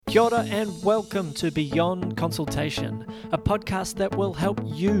Kia ora and welcome to Beyond Consultation, a podcast that will help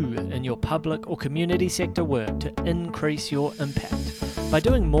you in your public or community sector work to increase your impact by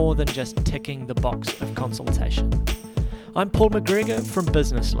doing more than just ticking the box of consultation. I'm Paul McGregor from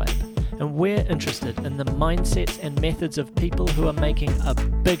Business Lab, and we're interested in the mindsets and methods of people who are making a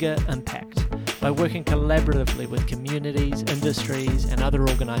bigger impact by working collaboratively with communities, industries, and other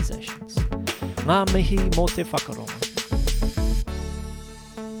organisations. Ngā mihi mō te whakaronga.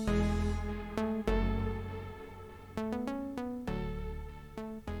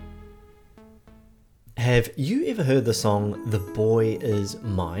 Have you ever heard the song The Boy Is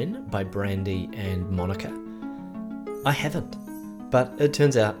Mine by Brandy and Monica? I haven't, but it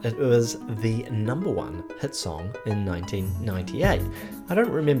turns out it was the number one hit song in 1998. I don't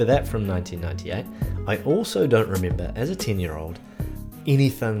remember that from 1998. I also don't remember, as a 10-year-old,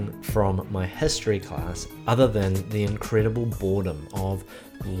 anything from my history class other than the incredible boredom of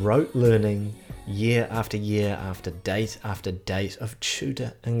rote learning year after year after date of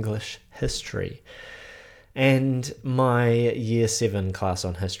tutor English history. And my year 7 class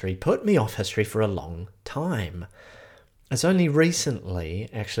on history put me off history for a long time. It's only recently,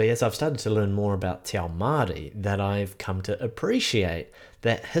 actually, as I've started to learn more about Te Ao Māori, that I've come to appreciate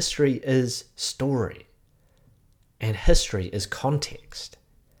that history is story. And history is context.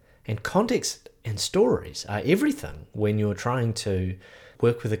 And context and stories are everything when you're trying to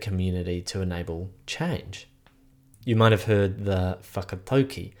work with a community to enable change. You might have heard the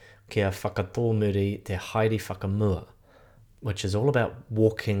whakatauki, kia whakatō muri te haere whakamua, which is all about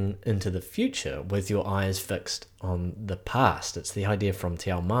walking into the future with your eyes fixed on the past. It's the idea from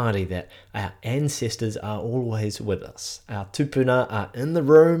Te Ao Māori that our ancestors are always with us. Our tupuna are in the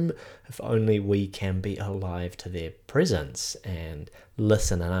room, if only we can be alive to their presence and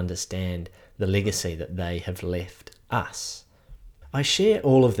listen and understand the legacy that they have left us. I share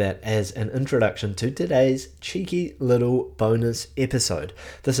all of that as an introduction to today's cheeky little bonus episode.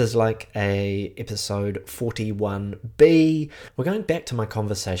 This is like a episode 41B. We're going back to my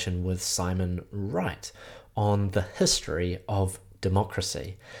conversation with Simon Wright on the history of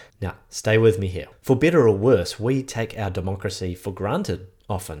democracy. Now, stay with me here. For better or worse, we take our democracy for granted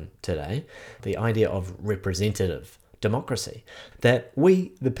often today. The idea of representative democracy, that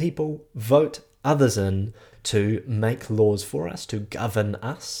we, the people, vote others in to make laws for us, to govern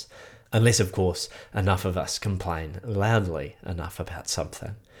us, unless, of course, enough of us complain loudly enough about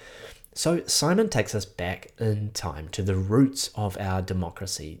something. So Simon takes us back in time to the roots of our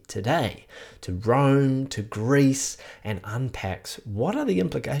democracy today, to Rome, to Greece, and unpacks what are the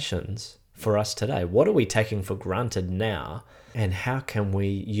implications for us today. What are we taking for granted now, and how can we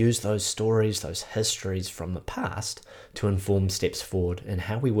use those stories, those histories from the past to inform steps forward in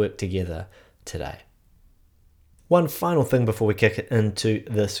how we work together today. One final thing before we kick into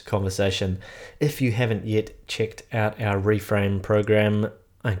this conversation. If you haven't yet checked out our Reframe program,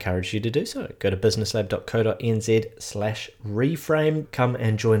 I encourage you to do so. Go to businesslab.co.nz/reframe. Come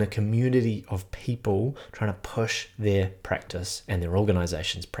and join a community of people trying to push their practice and their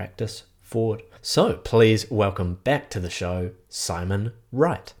organization's practice forward. So please welcome back to the show, Simon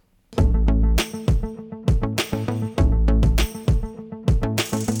Wright.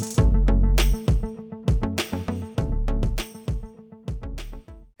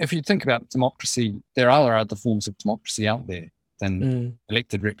 If you think about democracy, there are other forms of democracy out there than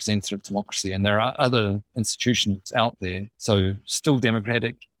elected representative democracy, and there are other institutions out there, so still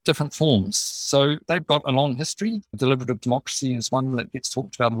democratic, different forms. So they've got a long history. Deliberative democracy is one that gets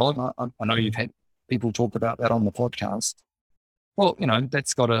talked about a lot. I know you've had people talk about that on the podcast. Well,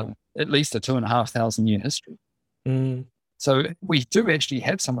 that's got at least a 2,500 year history. So we do actually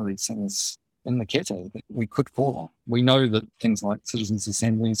have some of these things in the kete that we could call on. We know that things like citizens'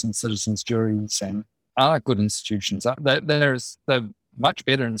 assemblies and citizens' juries are good institutions. They're much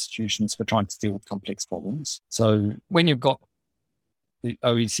better institutions for trying to deal with complex problems. So when you've got the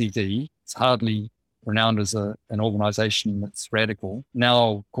OECD, it's hardly renowned as an organisation that's radical,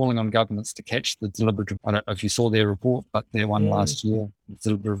 now calling on governments to catch the deliberative. I don't know if you saw their report, but their one last year, the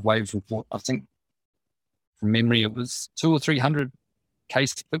deliberative wave report, I think from memory it was 200 or 300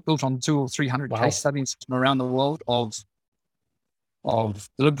 built on 200 or 300 case studies from around the world of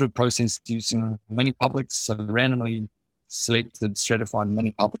deliberative process using many publics, so randomly selected, stratified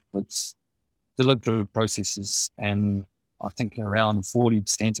many publics, deliberative processes, and I think around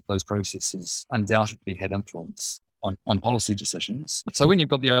 40% of those processes undoubtedly had influence on policy decisions. So when you've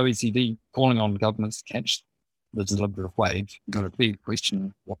got the OECD calling on governments to catch the deliberative wave, you've got a big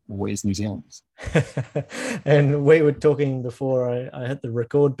question, where's New Zealand? And we were talking before I hit the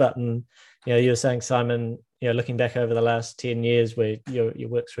record button, you were saying, Simon, looking back over the last 10 years where your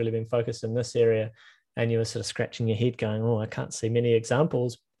work's really been focused in this area, and you were sort of scratching your head going, oh, I can't see many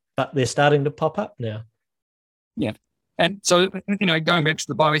examples, but they're starting to pop up now. Yeah. And so, going back to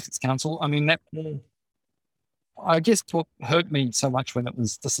the Bioethics Council, I mean, I guess what hurt me so much when it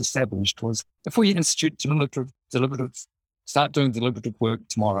was disestablished was if we institute deliberative, start doing deliberative work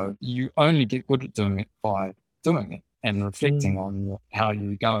tomorrow, you only get good at doing it by doing it and reflecting on how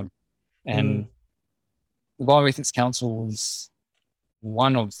you go. And the Bioethics Council was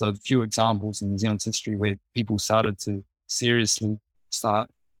one of the few examples in New Zealand's history where people started to seriously start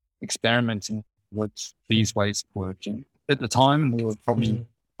experimenting with these ways of working. At the time, we were probably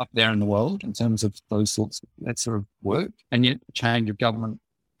up there in the world in terms of that sort of work, and yet the change of government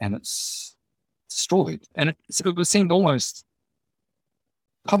and it's destroyed. And it seemed almost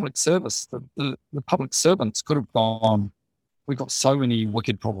public service. The public servants could have gone, we've got so many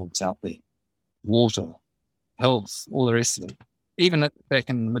wicked problems out there, water, health, all the rest of it. Even back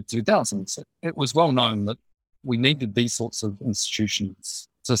in the mid-2000s, it was well known that we needed these sorts of institutions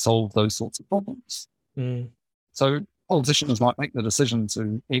to solve those sorts of problems. So politicians might make the decision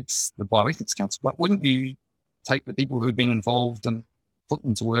to ex the Bioethics Council, but wouldn't you take the people who've been involved and put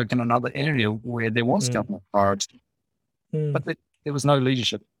them to work in another area where there was government priority? But there was no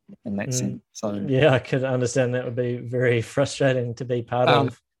leadership in that sense. So yeah, I could understand that would be very frustrating to be part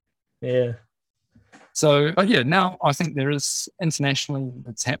of. Yeah. So, but yeah, now I think there is internationally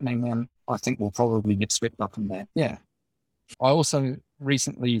it's happening, and I think we'll probably get swept up in that. Yeah. I also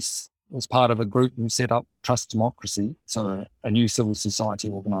recently was part of a group who set up Trust Democracy, so a new civil society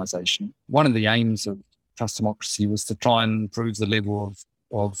organisation. One of the aims of Trust Democracy was to try and improve the level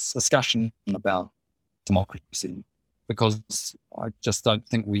of discussion about democracy, because I just don't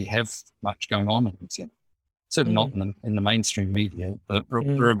think we have much going on in New Zealand. Certainly not in the mainstream media. The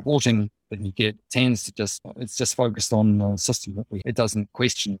reporting that you get tends to it's just focused on the system it doesn't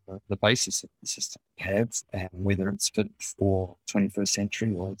question the basis of the system we have and whether it's fit for 21st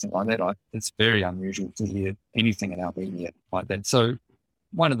century or anything like that. It's very unusual to hear anything in our media like that. So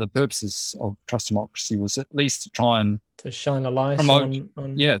one of the purposes of Trust Democracy was at least to try and to shine a light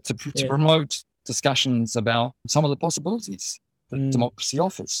to promote discussions about some of the possibilities that democracy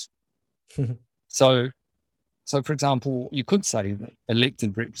offers. So, for example, you could say that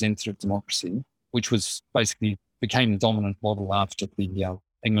elected representative democracy, which became the dominant model after the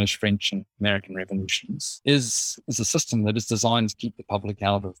English, French, and American revolutions, is a system that is designed to keep the public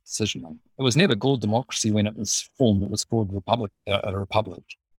out of decision making. It was never called democracy when it was formed; it was called a republic,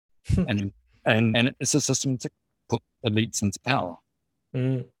 and it's a system to put elites into power.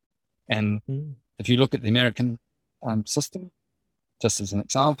 And if you look at the American system, just as an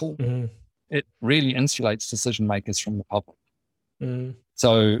example. It really insulates decision makers from the public.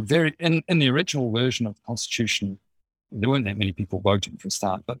 So in the original version of the Constitution, there weren't that many people voting for a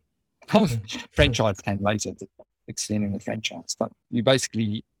start, but franchise came later, extending the franchise. But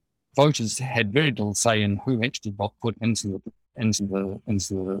voters had very little say in who actually got put into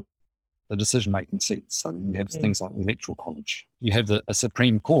the decision making seats. So you have things like the Electoral College. You have a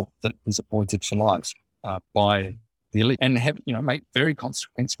Supreme Court that is appointed for life by the elite and make very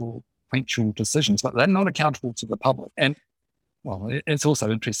consequential decisions, but they're not accountable to the public. And it's also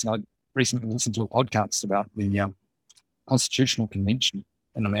interesting. I recently listened to a podcast about the Constitutional Convention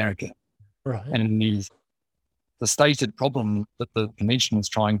in America, right? And the stated problem that the convention was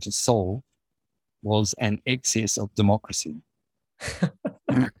trying to solve was an excess of democracy.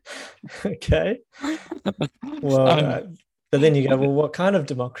 Okay. Well, but then you go, well, what kind of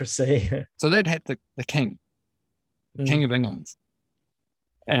democracy? So they'd had the king, King of England.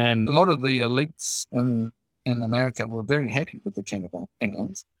 And a lot of the elites in America were very happy with the King of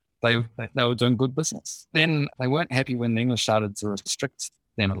England. They were doing good business. Then they weren't happy when the English started to restrict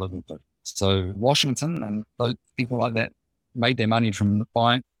them a little bit. So Washington and those people like that made their money from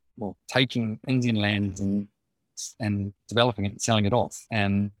taking Indian land and developing it and selling it off.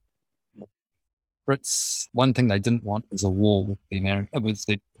 And Brits, one thing they didn't want was a war with the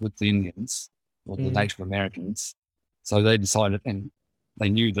Indians or the Native Americans. So they decided, and they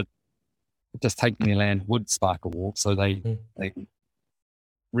knew that just taking their land would spark a war, so they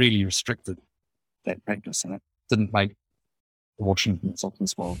really restricted that practice, and it didn't make the Washingtons of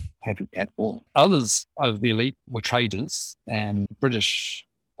this world happy at all. Others of the elite were traders, and the British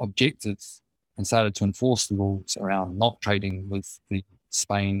objected and started to enforce the rules around not trading with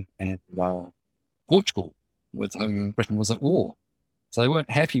Spain and Portugal, with whom Britain was at war. So they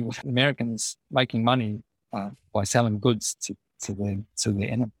weren't happy with Americans making money by selling goods to their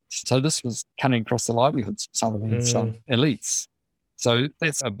enemies. So this was cutting across the livelihoods of some of these elites. So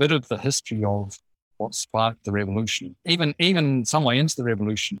that's a bit of the history of what sparked the revolution. Even some way into the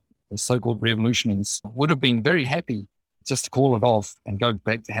revolution, the so-called revolutionaries would have been very happy just to call it off and go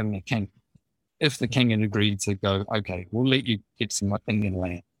back to having a king. If the king had agreed to go, okay, we'll let you get some Indian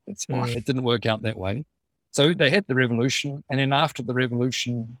land. That's fine. It didn't work out that way. So they had the revolution, and then after the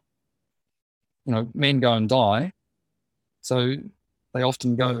revolution, men go and die. So they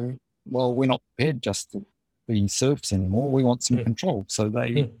often go, well, we're not prepared just to be serfs anymore. We want some control. So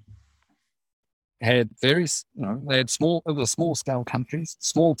they had small scale countries,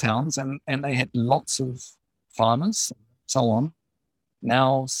 small towns, and they had lots of farmers, so on,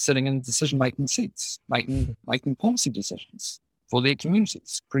 now sitting in decision-making seats, making policy decisions for their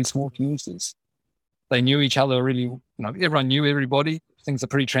communities, pretty small communities. They knew each other really, everyone knew everybody. Things are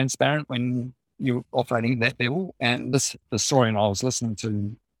pretty transparent when you're operating at that level. And the historian I was listening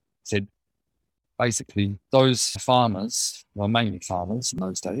to said, basically, those farmers, well, mainly farmers in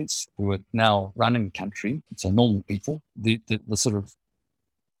those days, who were now running the country, so normal people, the sort of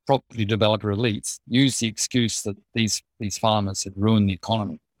property developer elites, used the excuse that these farmers had ruined the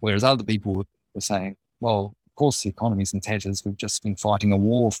economy, whereas other people were saying, well, of course the economy's in tatters. We've just been fighting a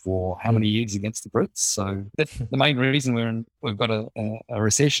war for how many years against the Brits. So the main reason we've got a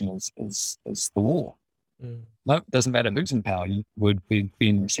recession is the war. No, it doesn't matter who's in power, you would be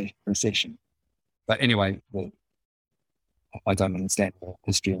in recession. But anyway, I don't understand the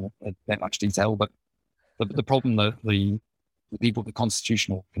history in that much detail, but the problem that the people at the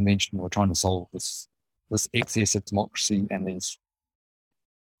Constitutional Convention were trying to solve was this excess of democracy and these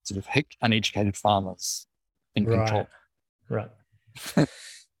sort of hick, uneducated farmers in control. Right.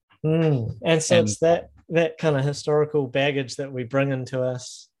 And so it's that kind of historical baggage that we bring into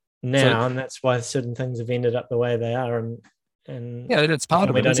us now, and that's why certain things have ended up the way they are, and yeah, that's part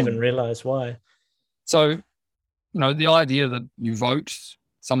of it. We don't even realize why. So, the idea that you vote,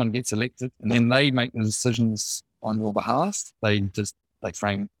 someone gets elected, and then they make the decisions on your behalf. They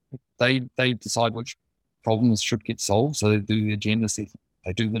decide which problems should get solved. So they do the agenda setting.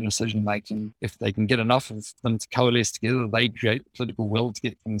 They do the decision making. If they can get enough of them to coalesce together, they create political will to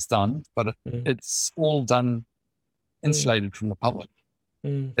get things done. But it's all done insulated from the public.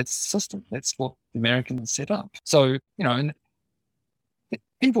 That's the system. That's what the Americans set up. So, and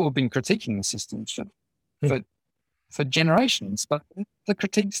people have been critiquing the system for generations, but the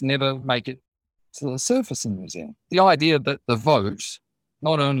critiques never make it to the surface in New Zealand. The idea that the vote,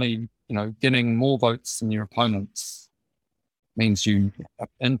 not only, getting more votes than your opponents means you are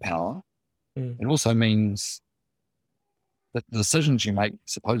in power, it also means that the decisions you make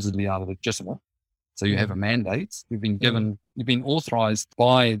supposedly are legitimate. So you have a mandate, you've been authorized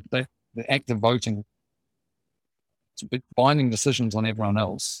by the act of voting to be binding decisions on everyone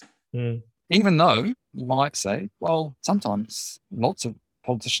else. Even though you might say, well, sometimes lots of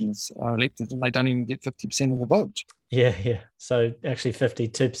politicians are elected and they don't even get 50% of the vote. Yeah. So actually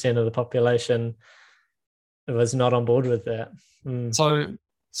 52% of the population was not on board with that. So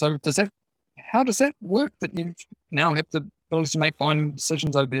how does that work, that you now have the ability to make binding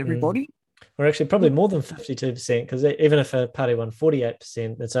decisions over everybody? Or actually probably more than 52%, because even if a party won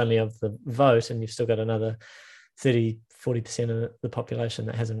 48%, it's only of the vote, and you've still got another 40% of the population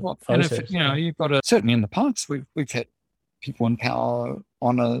that hasn't voted. And if, you've got certainly in the past, we've had people in power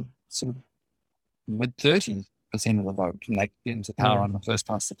on a sort of mid-30% of the vote, and they get into power on the first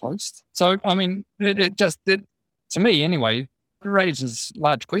past the post. So, I mean, it to me anyway, it raises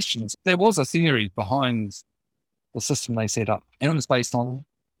large questions. There was a theory behind the system they set up, and it was based on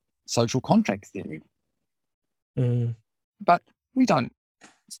social contract theory. But we don't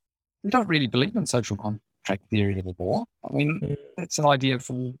really believe in social contract theory anymore. I mean, that's an idea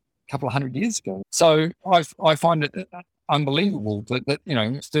from a couple of 100 years ago. So I find it unbelievable that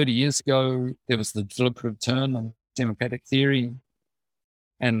 30 years ago there was the deliberative turn on democratic theory,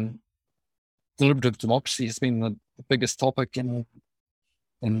 and deliberative democracy has been the biggest topic in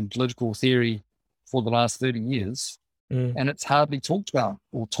political theory for the last 30 years. And it's hardly talked about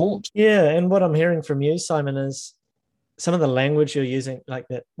or taught. Yeah, and what I'm hearing from you, Simon, is some of the language you're using, like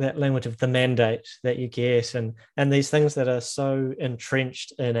that language of the mandate that you get, and these things that are so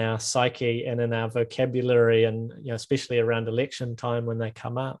entrenched in our psyche and in our vocabulary, and especially around election time when they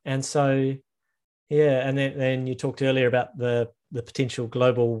come up. And so, yeah, and then you talked earlier about the potential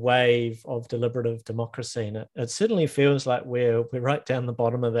global wave of deliberative democracy, and it certainly feels like we're right down the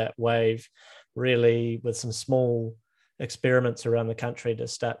bottom of that wave, really, with some small experiments around the country to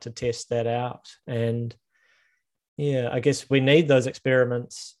start to test that out. And yeah, I guess we need those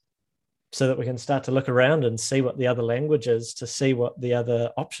experiments so that we can start to look around and see what the other language is, to see what the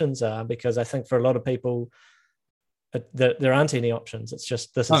other options are, because I think for a lot of people there aren't any options. It's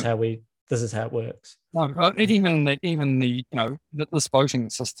just, this is how we this is how it works. No, even the this voting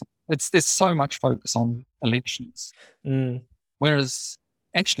system. There's so much focus on elections, whereas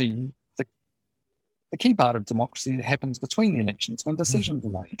actually the key part of democracy that happens between the elections when decisions are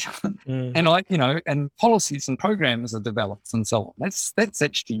made, and policies and programs are developed and so on. That's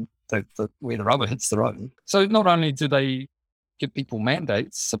actually where the rubber hits the road. So not only do they give people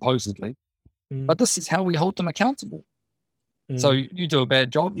mandates supposedly, but this is how we hold them accountable. So you do a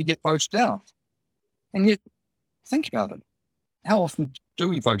bad job, you get voted out. And yet, think about it. How often do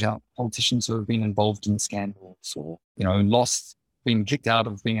we vote out politicians who have been involved in scandals or, been kicked out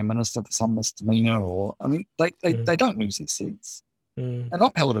of being a minister for some misdemeanor? They don't lose their seats. They're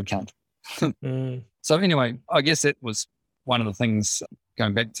not held accountable. So anyway, I guess that was one of the things,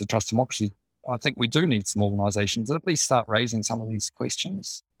 going back to trust democracy. I think we do need some organisations that at least start raising some of these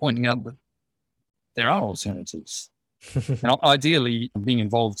questions, pointing out that there are alternatives. And ideally, being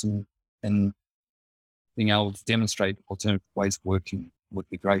involved in being able to demonstrate alternative ways of working would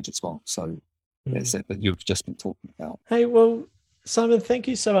be great as well. So that's it that you've just been talking about. Hey, well, Simon, thank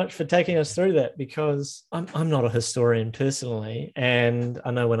you so much for taking us through that, because I'm not a historian personally, and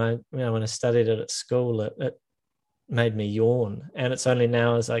I know when I studied it at school, it made me yawn, and it's only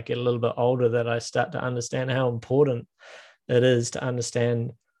now as I get a little bit older that I start to understand how important it is to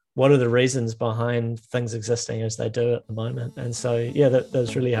understand what are the reasons behind things existing as they do at the moment. And so, yeah, that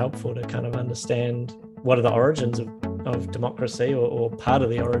was really helpful to kind of understand what are the origins of democracy or part of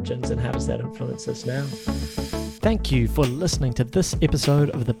the origins, and how does that influence us now. Thank you for listening to this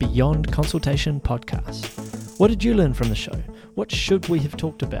episode of the Beyond Consultation podcast. What did you learn from the show? What should we have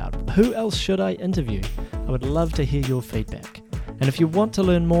talked about? Who else should I interview? I would love to hear your feedback. And if you want to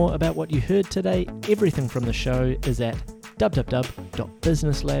learn more about what you heard today, everything from the show is at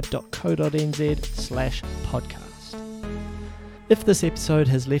www.businesslab.co.nz/podcast. If this episode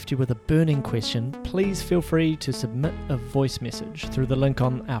has left you with a burning question, please feel free to submit a voice message through the link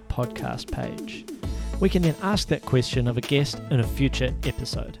on our podcast page. We can then ask that question of a guest in a future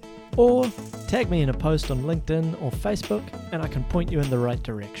episode. Or tag me in a post on LinkedIn or Facebook and I can point you in the right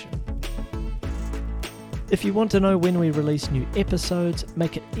direction. If you want to know when we release new episodes,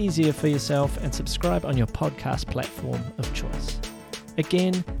 make it easier for yourself and subscribe on your podcast platform of choice.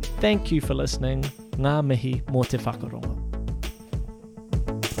 Again, thank you for listening. Ngā mihi mō te whakarongo.